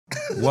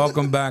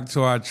Welcome back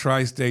to our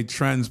Tri-State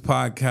Trends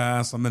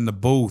podcast. I'm in the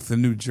booth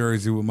in New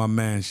Jersey with my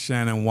man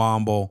Shannon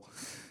Womble,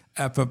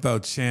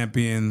 FFL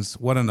Champions.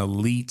 What an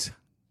elite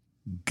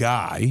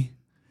guy,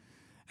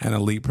 an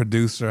elite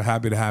producer.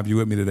 Happy to have you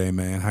with me today,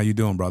 man. How you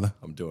doing, brother?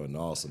 I'm doing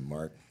awesome,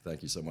 Mark.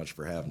 Thank you so much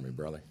for having me,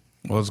 brother.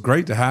 Well, it's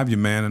great to have you,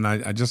 man, and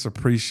I just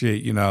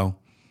appreciate,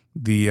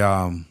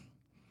 the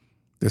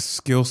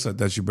skill set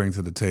that you bring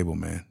to the table,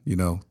 man. You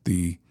know,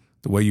 the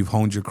way you've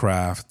honed your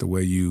craft, the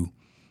way you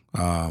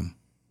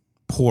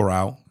pour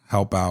out,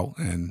 help out,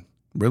 and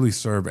really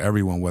serve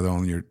everyone, whether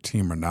on your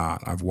team or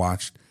not. I've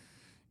watched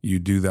you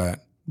do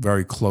that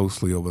very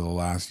closely over the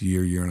last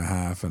year and a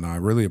half, and I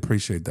really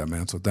appreciate that,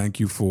 man. So thank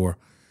you for,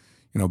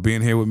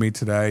 being here with me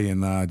today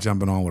and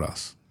jumping on with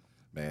us.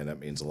 Man, that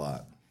means a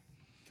lot.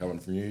 Coming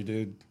from you,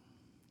 dude,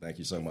 thank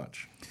you so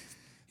much.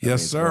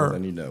 Yes, sir. More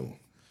than you know.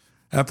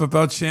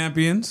 FFL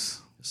Champions.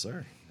 Yes,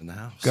 sir. In the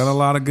house. Got a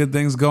lot of good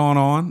things going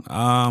on.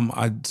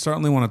 I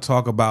certainly want to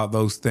talk about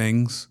those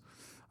things.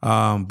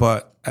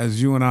 But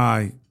as you and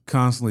I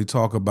constantly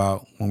talk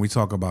about when we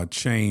talk about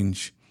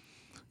change,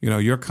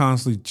 you're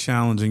constantly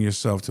challenging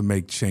yourself to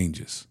make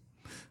changes.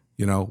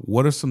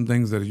 What are some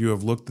things that you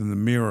have looked in the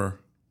mirror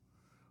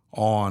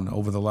on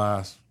over the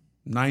last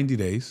 90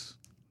 days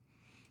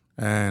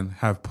and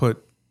have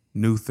put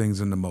new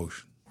things into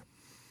motion?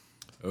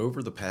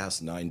 Over the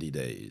past 90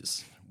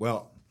 days,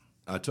 well,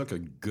 I took a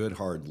good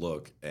hard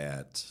look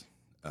at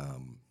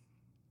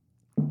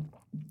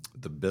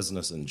the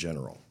business in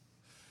general.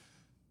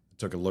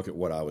 Took a look at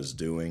what I was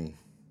doing,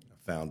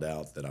 found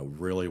out that I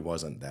really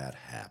wasn't that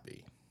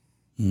happy,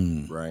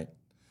 right?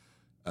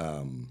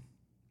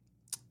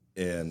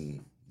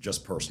 In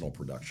just personal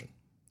production.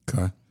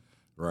 Okay.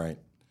 Right?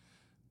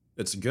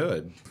 It's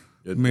good.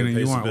 Meaning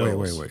you weren't,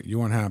 wait. You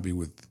weren't happy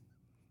with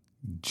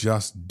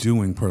just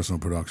doing personal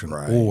production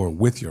or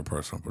with your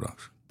personal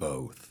production?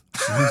 Both.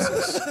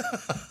 Jesus.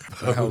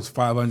 The hell's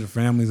 500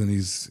 families and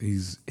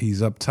he's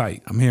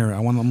uptight. I'm here.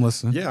 I'm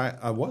listening. Yeah,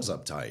 I was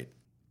uptight.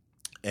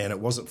 And it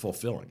wasn't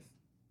fulfilling.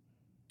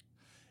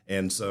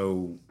 And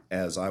so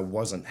as I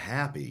wasn't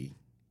happy,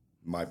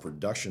 my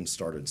production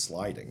started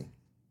sliding,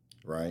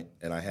 right?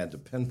 And I had to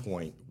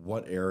pinpoint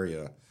what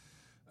area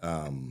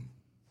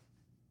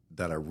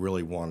that I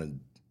really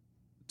wanted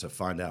to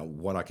find out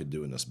what I could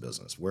do in this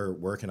business.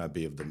 Where can I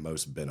be of the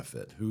most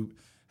benefit?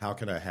 How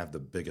can I have the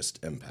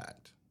biggest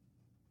impact,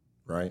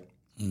 right?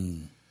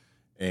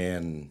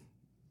 And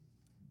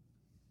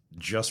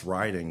just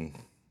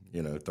writing,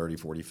 30,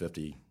 40,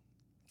 50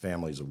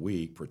 families a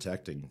week,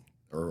 protecting,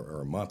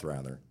 or a month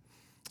rather,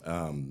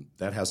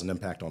 that has an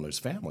impact on those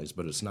families,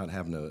 but it's not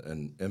having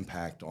an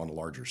impact on a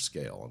larger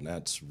scale. And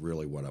that's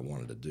really what I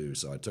wanted to do.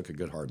 So I took a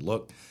good hard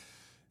look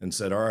and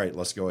said, all right,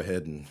 let's go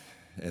ahead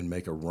and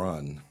make a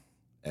run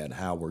at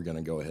how we're going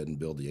to go ahead and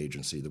build the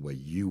agency the way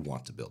you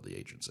want to build the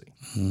agency.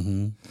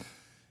 Mm-hmm.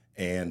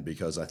 And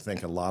because I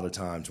think a lot of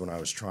times when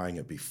I was trying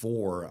it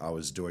before, I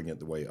was doing it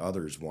the way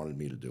others wanted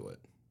me to do it.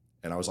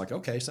 And I was like,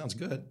 okay, sounds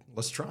good.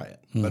 Let's try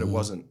it. Mm-hmm. But it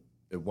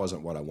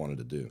wasn't what I wanted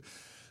to do.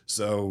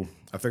 So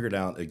I figured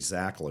out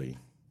exactly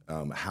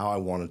how I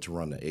wanted to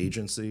run the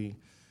agency,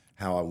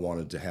 how I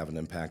wanted to have an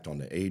impact on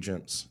the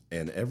agents,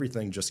 and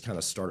everything just kind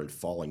of started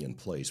falling in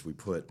place. We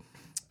put,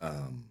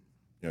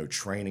 4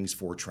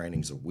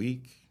 trainings a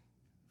week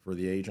for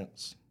the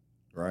agents,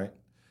 right,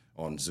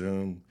 on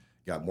Zoom,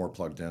 got more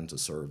plugged in to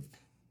serve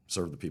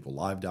the people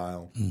live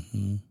dial.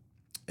 Mm-hmm.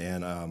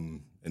 And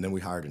then we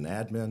hired an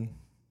admin,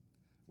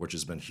 which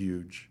has been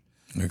huge.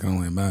 I can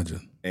only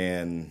imagine.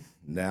 And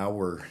now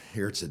we're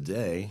here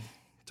today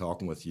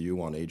talking with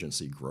you on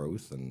agency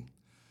growth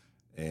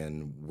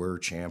and where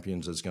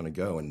Champions is going to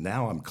go. And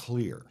now I'm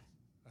clear.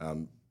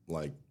 I'm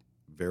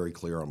very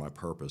clear on my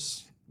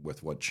purpose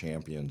with what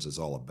Champions is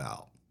all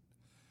about.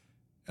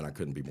 And I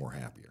couldn't be more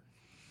happier.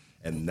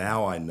 And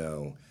now I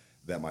know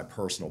that my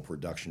personal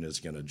production is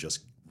going to just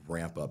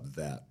ramp up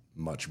that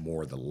much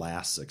more the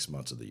last 6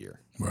 months of the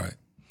year. Right.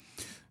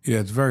 Yeah,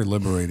 it's very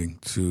liberating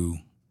to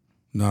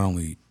not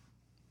only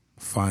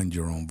find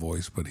your own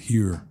voice, but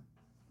hear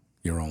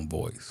your own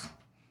voice.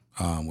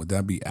 Would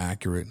that be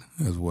accurate?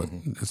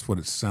 That's what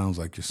it sounds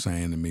like you're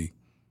saying to me.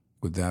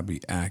 Would that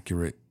be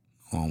accurate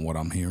on what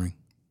I'm hearing?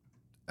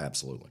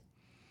 Absolutely.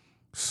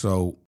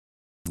 So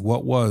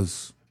what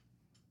was,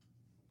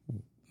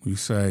 you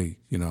say,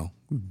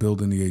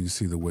 building the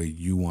agency the way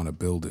you want to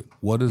build it.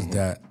 What is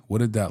that? What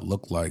did that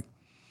look like?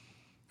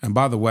 And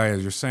by the way,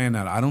 as you're saying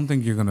that, I don't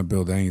think you're going to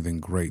build anything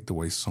great the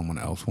way someone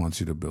else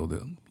wants you to build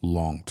it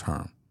long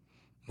term,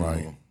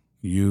 right? Mm-hmm.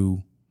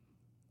 You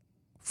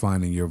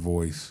finding your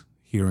voice,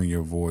 hearing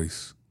your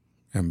voice,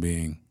 and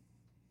being,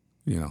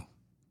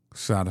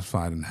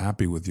 satisfied and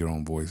happy with your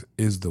own voice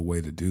is the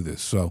way to do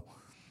this. So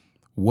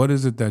what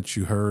is it that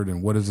you heard,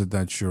 and what is it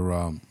that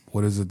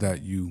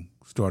you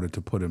started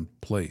to put in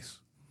place?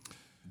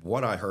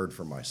 What I heard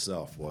for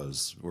myself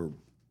was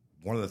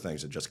one of the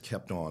things that just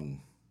kept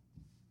on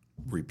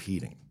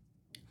repeating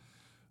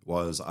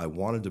was I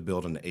wanted to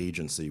build an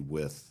agency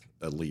with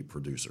elite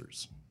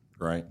producers,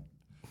 right?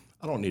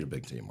 I don't need a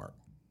big team, Mark.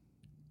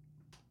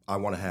 I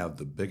want to have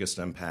the biggest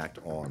impact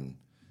on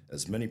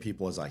as many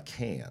people as I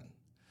can,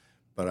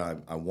 but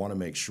I want to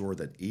make sure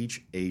that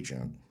each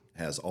agent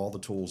has all the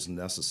tools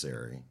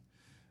necessary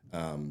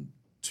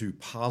to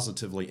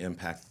positively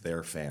impact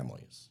their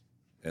families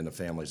and the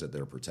families that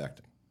they're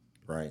protecting,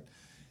 right?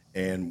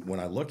 And when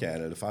I look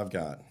at it, if I've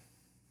got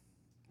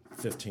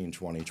 15,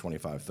 20,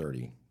 25,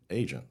 30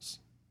 agents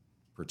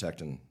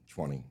protecting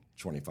 20,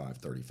 25,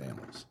 30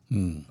 families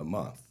a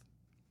month,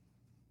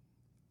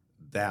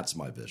 that's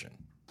my vision.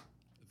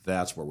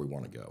 That's where we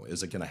want to go.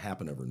 Is it going to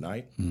happen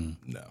overnight?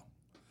 No.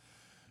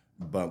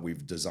 But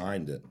we've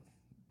designed it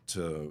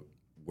to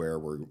where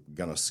we're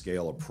going to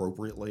scale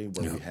appropriately,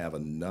 where we have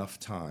enough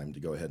time to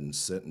go ahead and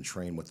sit and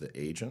train with the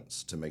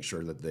agents to make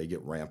sure that they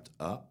get ramped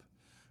up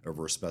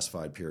over a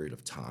specified period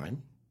of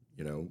time,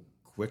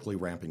 quickly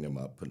ramping them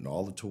up, putting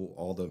all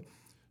the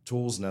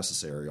tools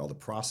necessary, all the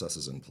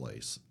processes in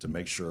place to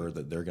make sure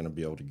that they're going to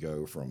be able to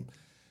go from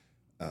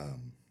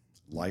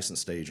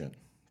licensed agent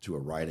to a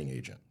writing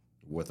agent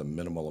with a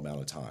minimal amount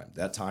of time.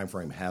 That time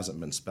frame hasn't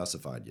been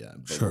specified yet,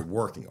 but we're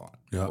working on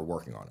it. We're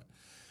working on it.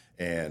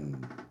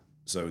 And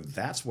so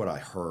that's what I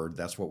heard.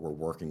 That's what we're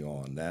working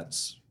on.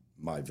 That's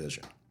my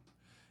vision.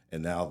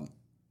 And now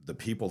the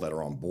people that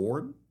are on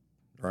board,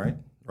 right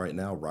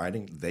now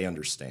writing, they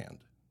understand.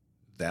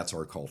 That's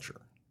our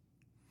culture.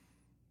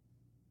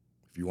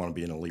 If you want to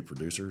be an elite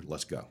producer,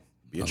 let's go.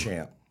 Be a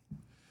champ.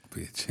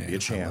 Be a champ. Be a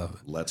champ.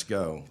 Let's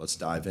go. Let's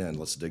dive in.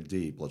 Let's dig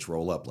deep. Let's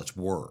roll up. Let's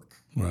work.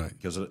 Right.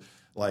 Because,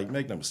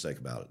 make no mistake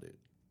about it, dude.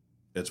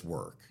 It's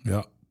work.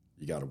 Yeah.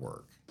 You got to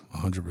work.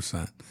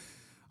 100%.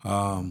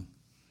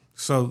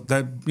 So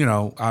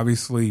that,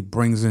 obviously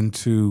brings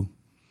into,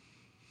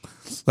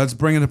 let's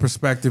bring into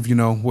perspective,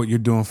 what you're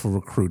doing for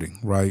recruiting,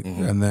 right?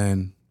 Mm-hmm. And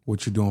then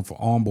what you're doing for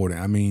onboarding.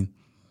 I mean,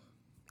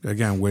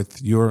 again,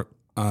 with your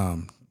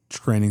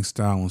training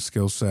style and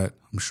skill set,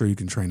 I'm sure you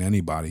can train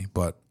anybody,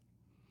 but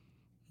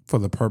for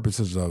the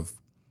purposes of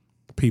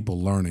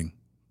people learning,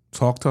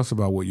 talk to us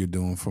about what you're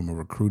doing from a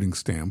recruiting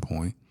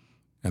standpoint,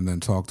 and then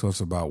talk to us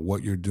about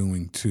what you're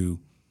doing to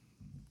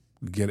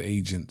get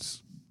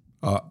agents,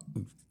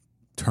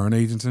 turn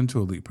agents into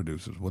elite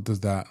producers. What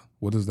does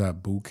that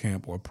boot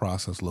camp or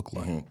process look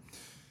like? Mm-hmm.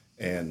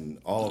 And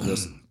all of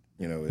this,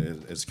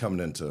 is coming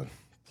into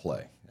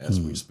play as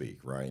we speak,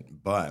 right?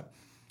 But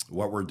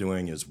what we're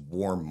doing is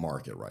warm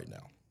market right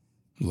now.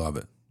 Love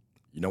it.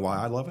 You know why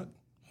I love it?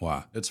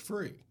 Why? It's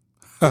free.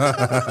 Doesn't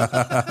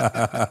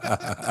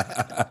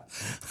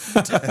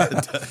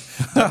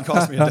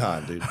cost me a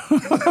dime, dude.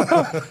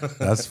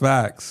 That's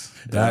facts.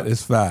 That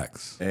is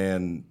facts.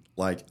 And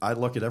I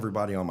look at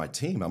everybody on my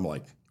team, I'm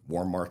like,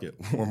 warm market,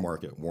 warm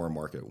market, warm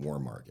market,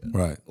 warm market.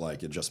 Right.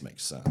 It just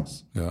makes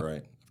sense. Yeah.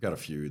 Right. I've got a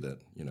few that,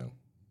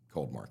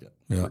 cold market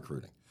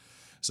recruiting.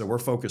 So we're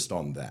focused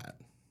on that.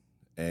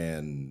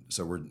 And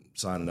so we're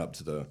signing up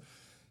to the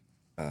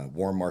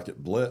warm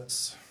market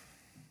blitz,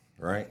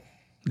 right?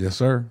 Yes,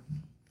 sir.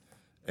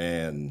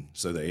 And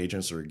so the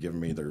agents are giving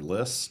me their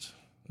list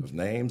of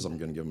names. I'm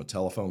going to give them a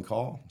telephone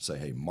call, say,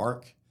 hey,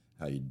 Mark,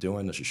 how you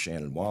doing? This is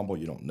Shannon Womble.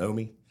 You don't know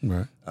me,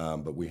 right?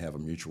 But we have a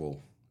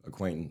mutual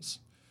acquaintance,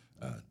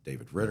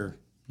 David Ritter,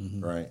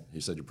 right? He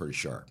said you're pretty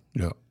sharp.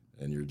 Yeah.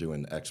 And you're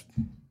doing X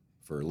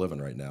for a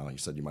living right now. He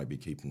said you might be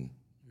keeping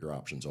your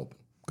options open.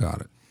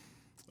 Got it.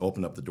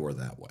 Open up the door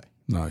that way.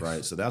 Nice.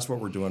 Right. So that's what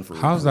we're doing for.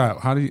 How's that?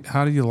 How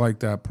do you like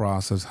that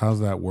process?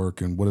 How's that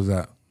work? And what does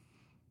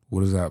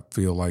that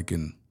feel like?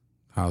 And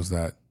how's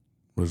that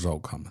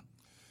result coming?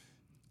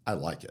 I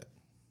like it.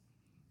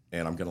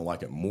 And I'm going to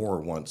like it more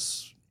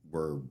once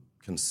we're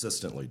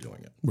consistently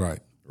doing it. Right.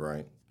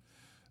 Right.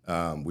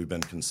 We've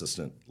been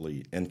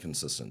consistently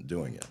inconsistent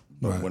doing it.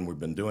 But when we've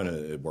been doing it,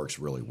 it works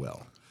really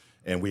well.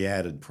 And we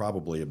added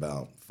probably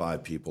about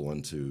 5 people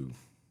into,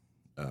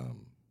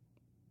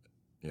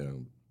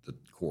 the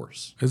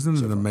course.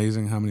 Isn't it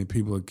amazing how many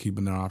people are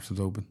keeping their options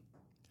open?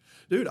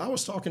 Dude, I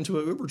was talking to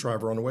an Uber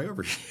driver on the way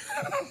over here.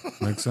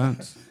 Makes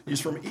sense. He's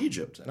from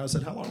Egypt. And I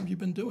said, how long have you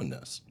been doing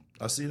this?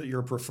 I see that you're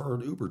a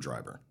preferred Uber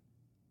driver.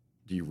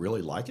 Do you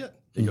really like it?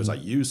 He goes, I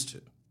used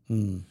to.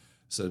 I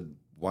said,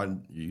 why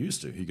you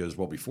used to? He goes,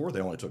 well, before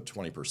they only took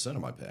 20% of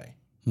my pay.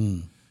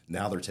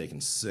 Now they're taking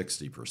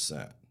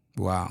 60%.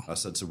 Wow. I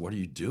said, so what are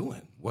you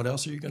doing? What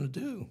else are you going to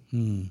do?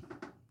 He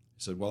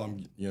said, well,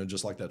 I'm,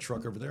 just like that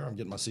truck over there, I'm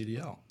getting my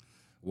CDL.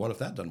 What if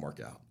that doesn't work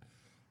out?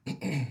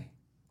 I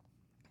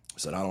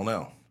said, I don't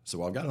know. So,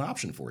 well, I've got an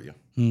option for you.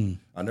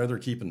 I know they're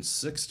keeping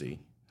 60.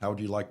 How would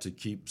you like to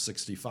keep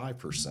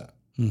 65%?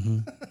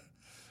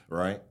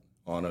 Right?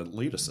 On a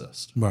lead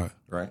assist. Right.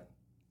 Right?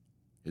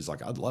 He's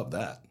like, I'd love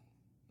that.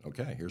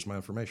 Okay, here's my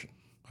information.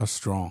 That's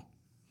strong.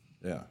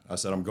 Yeah. I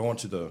said, I'm going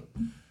to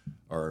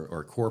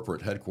our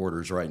corporate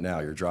headquarters right now.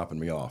 You're dropping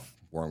me off.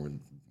 We're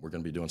going to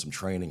be doing some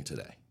training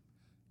today.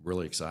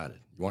 Really excited.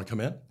 You want to come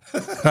in?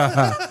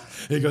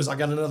 He goes, I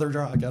got another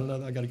job. I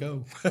got to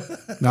go.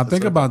 Now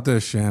think about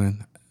this,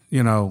 Shannon.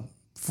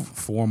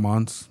 4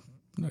 months,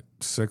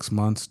 6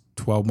 months,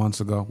 12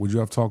 months ago, would you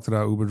have talked to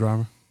that Uber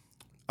driver?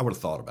 I would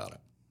have thought about it.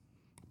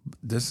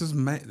 This is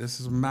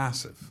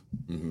massive.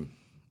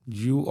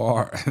 You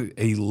are an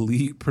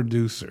elite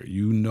producer.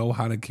 You know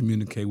how to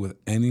communicate with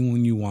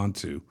anyone you want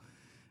to.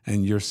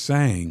 And you're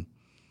saying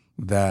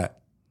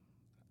that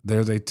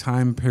there's a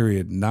time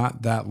period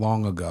not that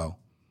long ago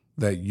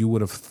that you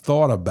would have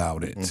thought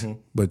about it,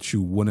 but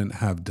you wouldn't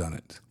have done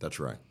it. That's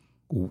right.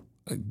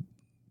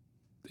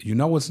 You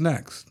know what's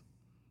next.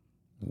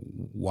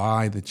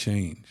 Why the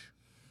change?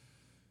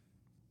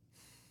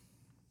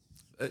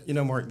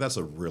 Mark, that's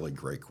a really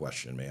great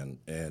question, man.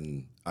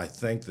 And I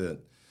think that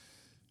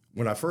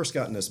when I first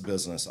got in this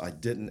business, I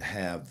didn't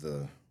have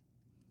the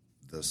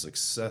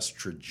success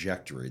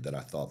trajectory that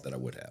I thought that I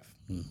would have,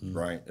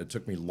 right? It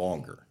took me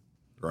longer,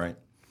 right?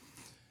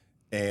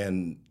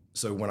 And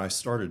so when I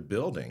started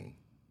building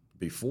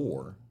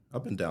before,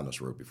 I've been down this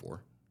road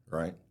before,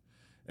 right?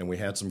 And we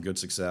had some good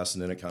success,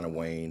 and then it kind of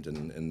waned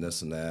and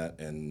this and that.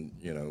 And,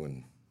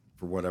 and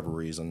for whatever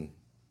reason,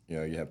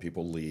 you have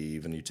people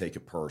leave and you take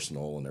it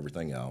personal and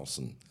everything else.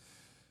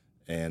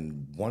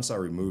 And once I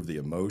removed the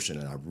emotion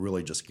and I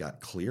really just got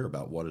clear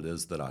about what it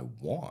is that I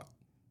want,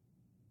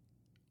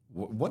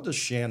 what does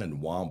Shannon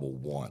Womble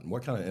want?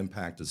 What kind of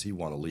impact does he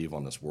want to leave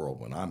on this world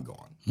when I'm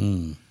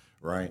gone,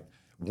 right?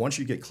 Once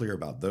you get clear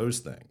about those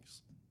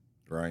things,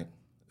 right,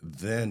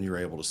 then you're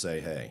able to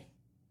say, hey,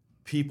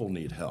 people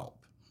need help.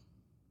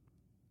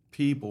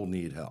 People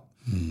need help.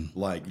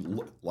 Like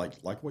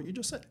what you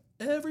just said.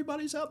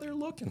 Everybody's out there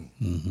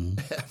looking.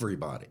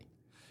 Everybody.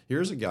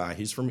 Here's a guy,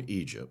 he's from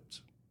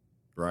Egypt,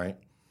 right?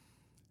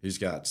 He's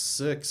got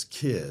 6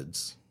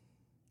 kids,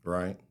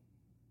 right?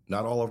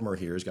 Not all of them are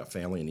here. He's got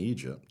family in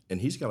Egypt, and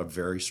he's got a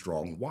very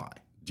strong why.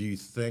 Do you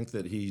think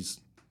that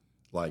he's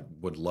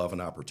would love an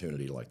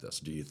opportunity like this?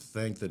 Do you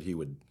think that he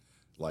would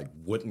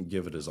wouldn't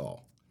give it his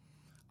all?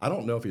 I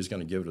don't know if he's going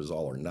to give it his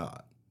all or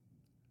not.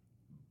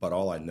 But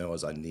all I know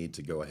is I need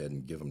to go ahead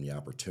and give him the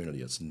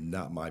opportunity. It's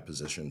not my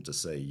position to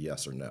say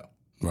yes or no.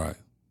 Right.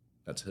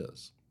 That's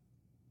his.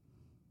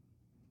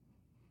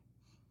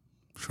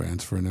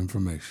 Transferring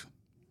information.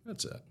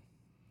 That's it.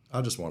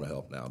 I just want to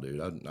help now, dude.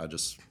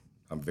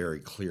 I'm very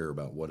clear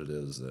about what it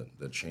is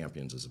that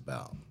Champions is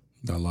about.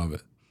 I love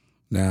it.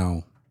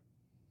 Now,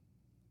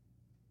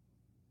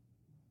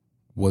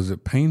 was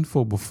it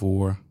painful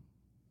before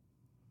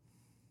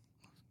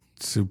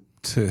to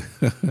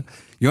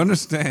you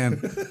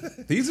understand?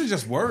 These are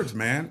just words,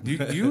 man.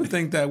 You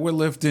think that we're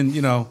lifting,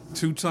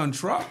 2-ton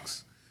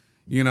trucks,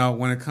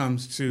 when it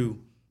comes to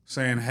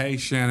saying, hey,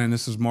 Shannon,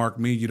 this is Mark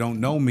Mead. You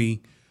don't know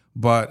me,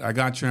 but I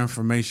got your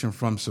information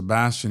from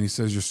Sebastian. He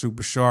says you're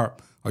super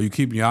sharp. Are you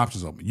keeping your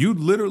options open? You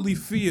literally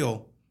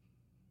feel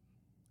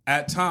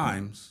at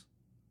times,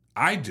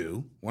 I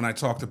do, when I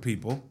talk to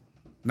people,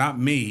 not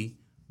me,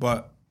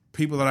 but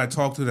people that I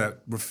talk to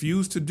that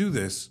refuse to do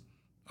this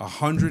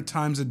 100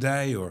 times a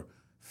day or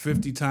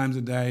 50 times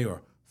a day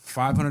or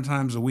 500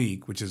 times a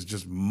week, which is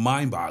just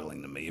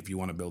mind-boggling to me if you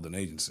want to build an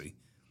agency,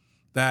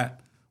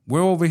 that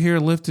we're over here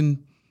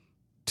lifting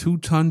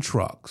 2-ton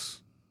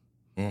trucks,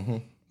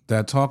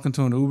 that talking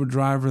to an Uber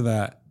driver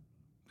that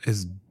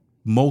is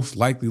most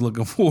likely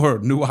looking for a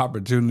new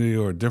opportunity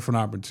or a different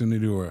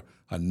opportunity or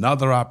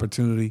another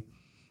opportunity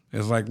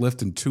is like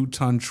lifting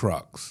 2-ton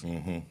trucks.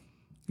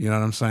 You know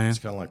what I'm saying? It's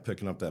kind of like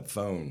picking up that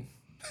phone.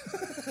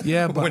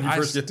 Yeah, but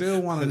I still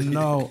want to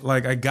know,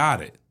 I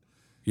got it.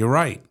 You're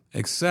right.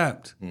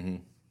 Except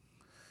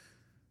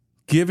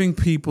giving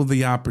people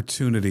the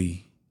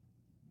opportunity.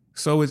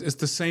 So it's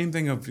the same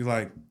thing of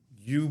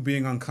you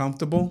being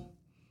uncomfortable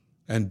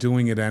and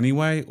doing it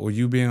anyway, or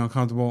you being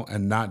uncomfortable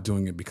and not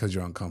doing it because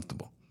you're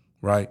uncomfortable,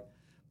 right?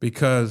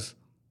 Because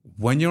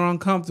when you're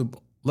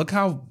uncomfortable, look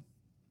how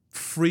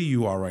free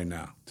you are right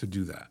now to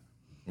do that.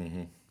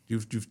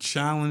 You've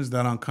challenged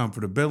that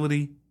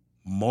uncomfortability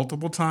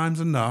multiple times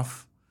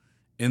enough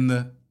in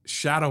the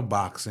shadow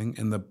boxing,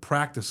 in the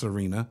practice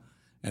arena,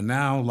 and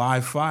now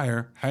live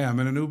fire. Hey, I'm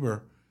in an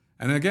Uber,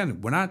 and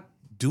again, we're not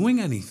doing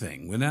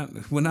anything. We're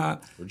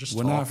just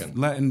talking.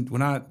 We're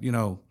not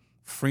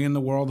freeing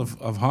the world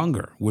of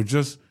hunger. We're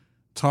just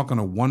talking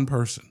to one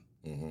person,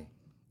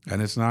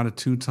 and it's not a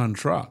 2-ton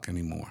truck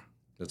anymore.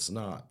 It's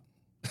not.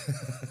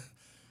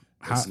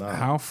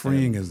 How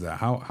freeing is that?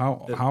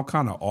 How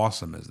kind of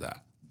awesome is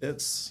that?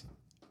 It's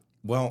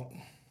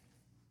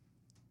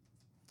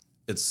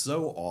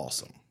so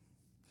awesome.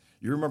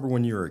 You remember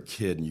when you were a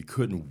kid and you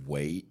couldn't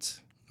wait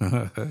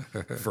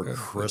for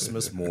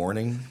Christmas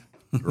morning,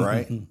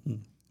 right?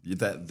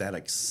 That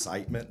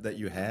excitement that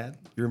you had.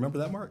 You remember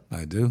that, Mark?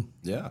 I do.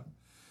 Yeah.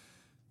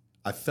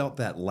 I felt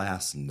that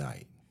last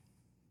night.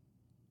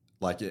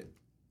 I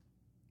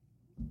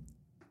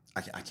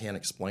can't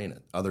explain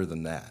it other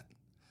than that.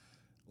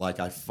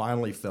 I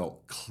finally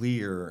felt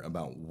clear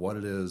about what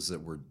it is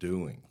that we're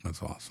doing.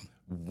 That's awesome.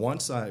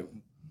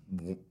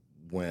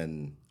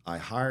 When I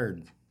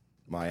hired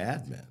my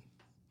admin,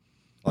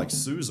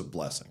 Sue's a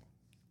blessing.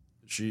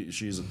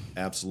 She's an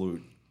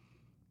absolute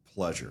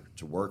pleasure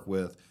to work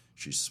with.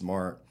 She's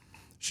smart.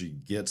 She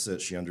gets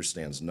it. She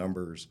understands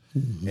numbers.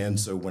 And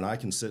so when I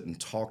can sit and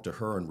talk to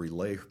her and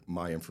relay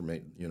my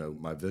information,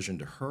 my vision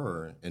to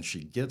her, and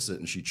she gets it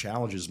and she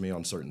challenges me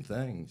on certain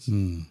things,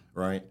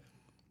 right?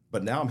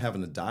 But now I'm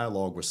having a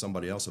dialogue with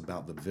somebody else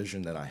about the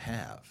vision that I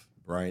have,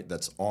 right?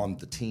 That's on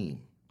the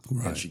team.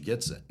 Right. And she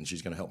gets it, and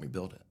she's going to help me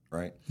build it,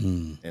 right?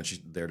 And she's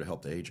there to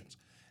help the agents.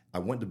 I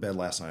went to bed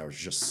last night. I was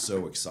just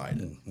so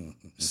excited.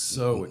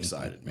 So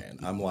excited, man.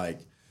 I'm like,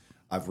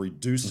 I've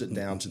reduced it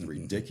down to the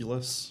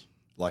ridiculous,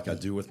 like I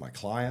do with my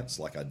clients,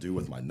 like I do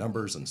with my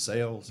numbers and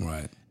sales.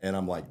 Right. And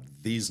I'm like,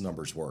 these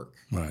numbers work.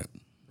 Right.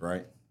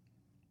 Right.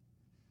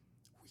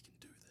 We can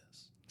do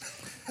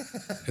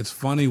this. It's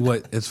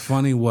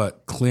funny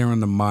what clearing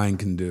the mind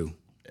can do,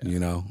 you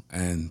know,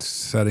 and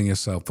setting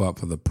yourself up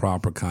for the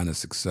proper kind of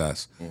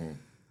success. Mm-hmm.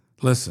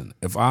 Listen,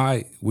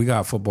 we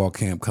got football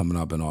camp coming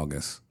up in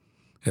August.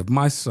 If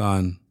my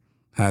son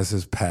has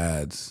his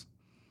pads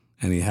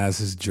and he has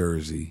his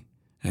jersey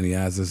and he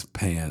has his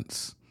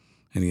pants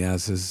and he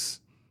has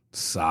his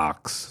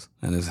socks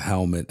and his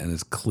helmet and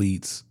his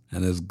cleats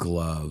and his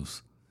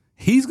gloves,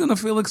 he's going to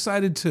feel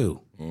excited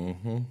too.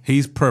 Mm-hmm.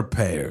 He's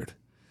prepared.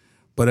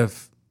 But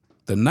if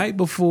the night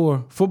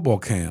before football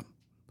camp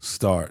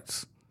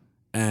starts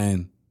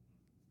and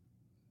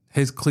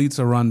his cleats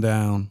are run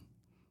down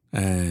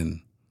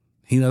and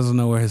he doesn't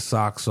know where his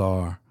socks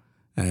are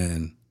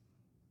and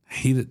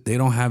they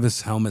don't have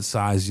his helmet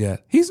size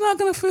yet, he's not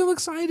going to feel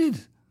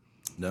excited.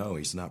 No,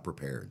 he's not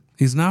prepared.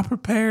 He's not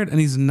prepared, and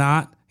he doesn't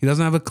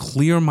have a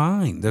clear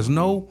mind. There's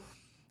no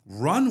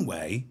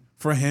runway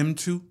for him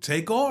to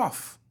take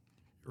off.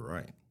 You're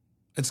right.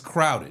 It's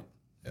crowded.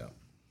 Yeah.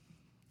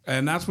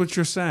 And that's what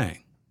you're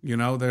saying. You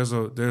know, there's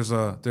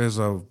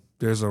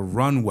a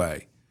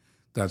runway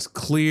that's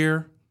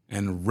clear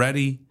and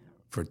ready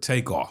for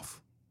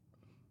takeoff.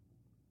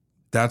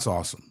 That's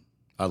awesome.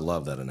 I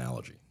love that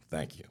analogy.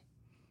 Thank you.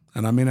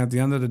 And I mean, at the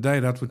end of the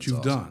day, that's what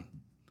you've done.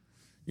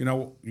 You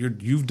know,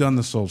 you've done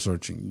the soul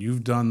searching.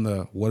 You've done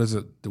the what does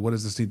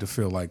this need to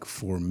feel like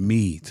for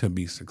me to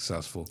be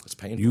successtul? It's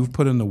painful. You've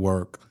put in the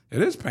work.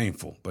 It is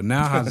painful, but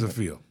now how does it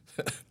feel?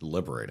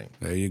 Liberating.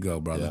 There you go,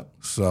 brother. Yep.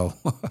 So,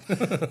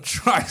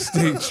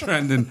 Tri-State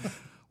Trending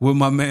with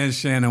my man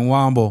Shannon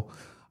Womble.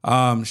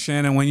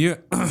 Shannon, when you're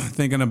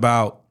thinking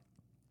about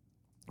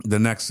the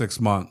next 6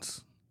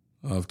 months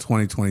of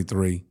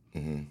 2023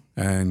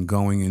 and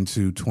going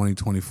into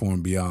 2024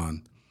 and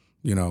beyond,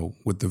 you know,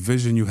 with the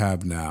vision you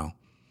have now,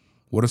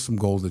 what are some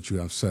goals that you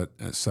have set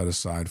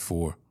aside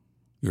for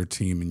your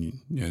team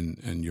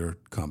and your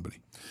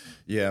company?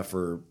 Yeah,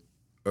 for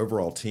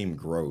overall team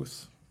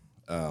growth.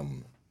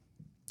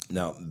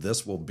 Now,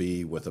 this will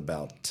be with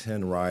about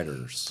 10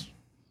 riders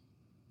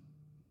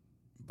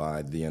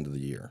by the end of the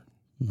year,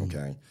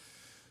 okay?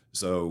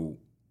 So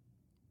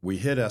we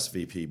hit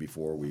SVP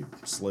before we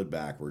slid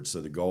backwards.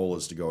 So the goal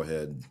is to go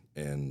ahead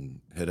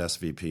and hit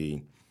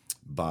SVP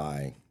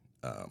by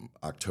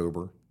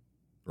October,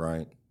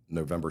 right?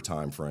 November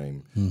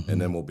timeframe.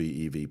 And then we'll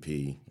be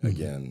EVP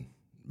again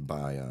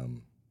by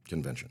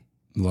convention.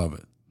 Love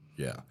it.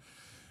 Yeah.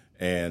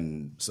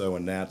 And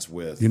that's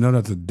with... You know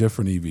that's a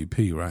different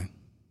EVP, right?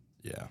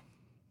 Yeah.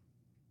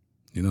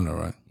 You know that,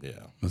 right?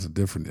 Yeah. That's a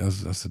different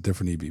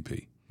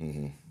EVP.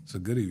 Mm-hmm. It's a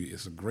good EVP.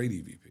 It's a great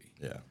EVP.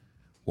 Yeah.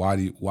 Why?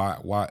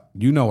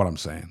 You know what I'm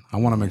saying. I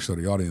want to make sure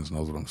the audience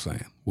knows what I'm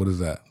saying. What does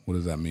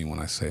that mean when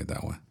I say it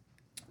that way?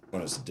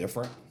 When it's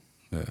different?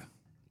 Yeah.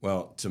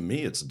 Well, to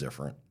me, it's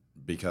different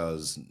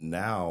because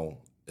now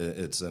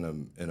it's in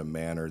a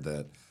manner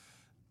that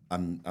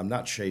I'm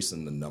not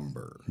chasing the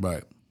number.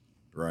 Right.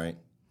 Right.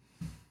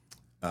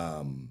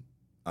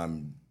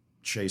 I'm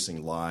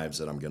chasing lives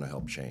that I'm going to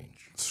help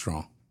change.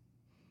 Strong.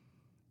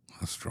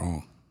 That's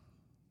strong.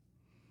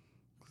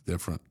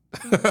 Different.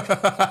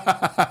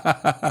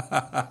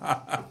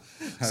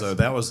 So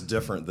that was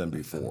different than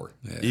before.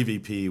 Yeah.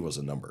 EVP was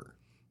a number.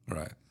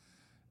 Right.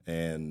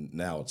 And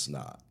now it's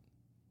not.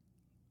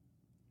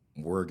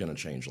 We're going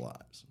to change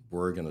lives.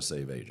 We're going to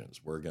save agents.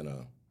 We're going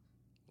to,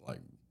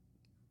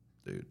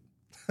 dude.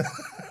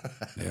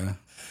 Yeah,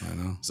 I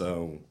know.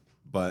 So,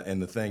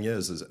 and the thing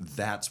is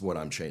that's what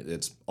I'm changing.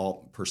 It's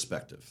all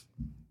perspective,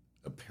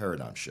 a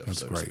paradigm shift, that's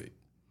so great. to speak.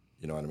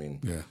 You know what I mean?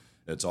 Yeah.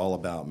 It's all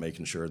about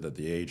making sure that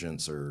the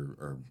agents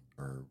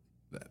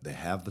they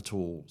have the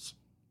tools,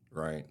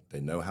 right? They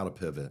know how to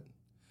pivot.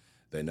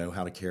 They know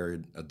how to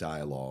carry a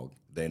dialogue.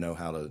 They know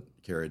how to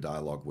carry a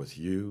dialogue with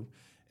you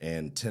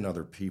and 10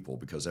 other people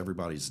because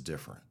everybody's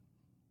different,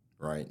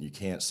 right? You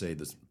can't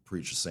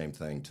preach the same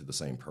thing to the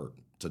same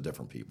to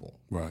different people.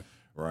 Right.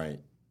 Right?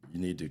 You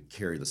need to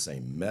carry the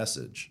same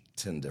message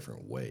 10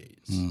 different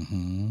ways,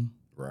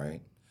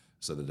 right?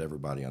 So that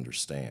everybody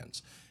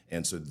understands.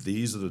 And so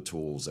these are the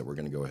tools that we're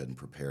going to go ahead and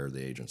prepare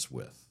the agents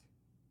with,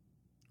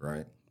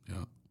 right?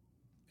 Yeah.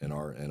 In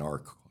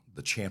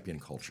the champion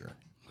culture,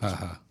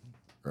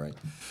 right?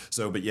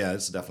 So, but yeah,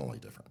 it's definitely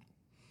different.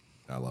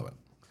 I love it.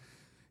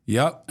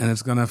 Yep, and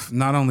it's going to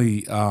not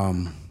only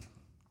the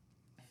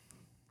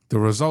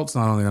results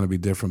not only going to be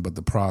different, but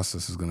the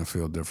process is going to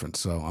feel different.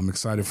 So I'm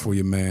excited for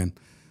you, man.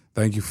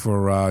 Thank you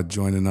for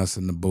joining us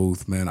in the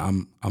booth, man.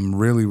 I'm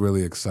really,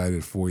 really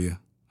excited for you.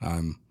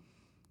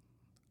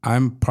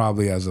 I'm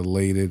probably as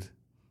elated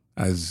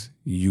as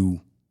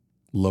you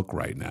look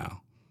right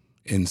now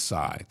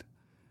inside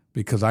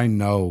because I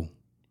know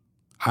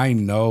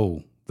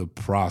the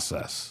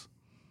process,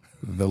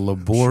 the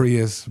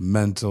laborious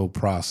mental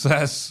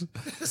process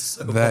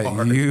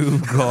that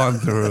you've gone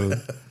through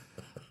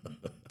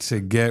to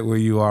get where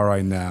you are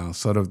right now.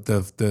 So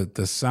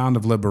the sound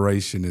of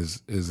liberation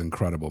is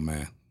incredible,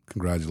 man.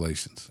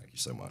 Congratulations. Thank you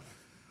so much.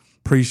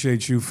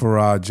 Appreciate you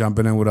for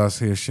jumping in with us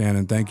here,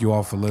 Shannon. Thank you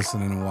all for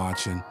listening and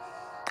watching.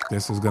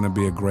 This is going to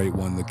be a great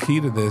one. The key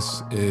to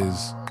this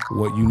is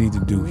what you need to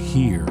do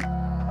here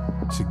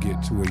to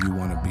get to where you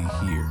want to be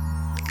here.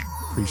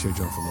 Appreciate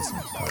y'all for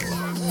listening.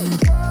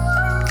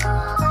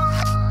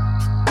 Bye.